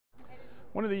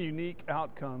One of the unique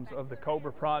outcomes of the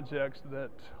Cobra projects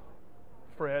that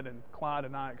Fred and Clyde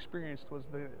and I experienced was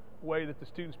the way that the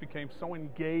students became so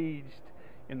engaged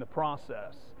in the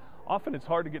process. Often it's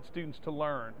hard to get students to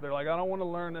learn. They're like, I don't want to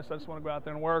learn this, I just want to go out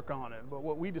there and work on it. But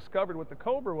what we discovered with the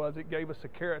Cobra was it gave us a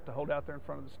carrot to hold out there in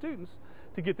front of the students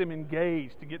to get them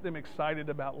engaged, to get them excited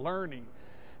about learning.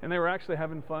 And they were actually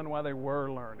having fun while they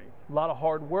were learning. A lot of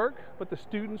hard work, but the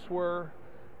students were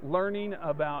learning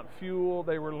about fuel,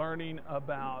 they were learning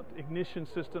about ignition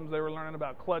systems, they were learning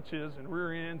about clutches and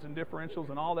rear ends and differentials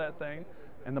and all that thing.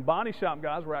 And the body shop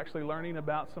guys were actually learning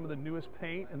about some of the newest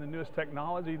paint and the newest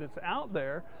technology that's out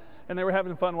there, and they were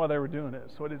having fun while they were doing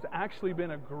it. So it has actually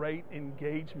been a great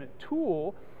engagement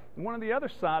tool. And one of the other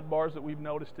sidebars that we've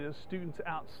noticed is students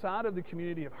outside of the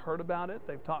community have heard about it.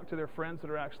 They've talked to their friends that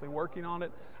are actually working on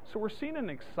it. So we're seeing an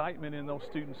excitement in those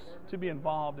students to be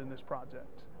involved in this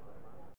project.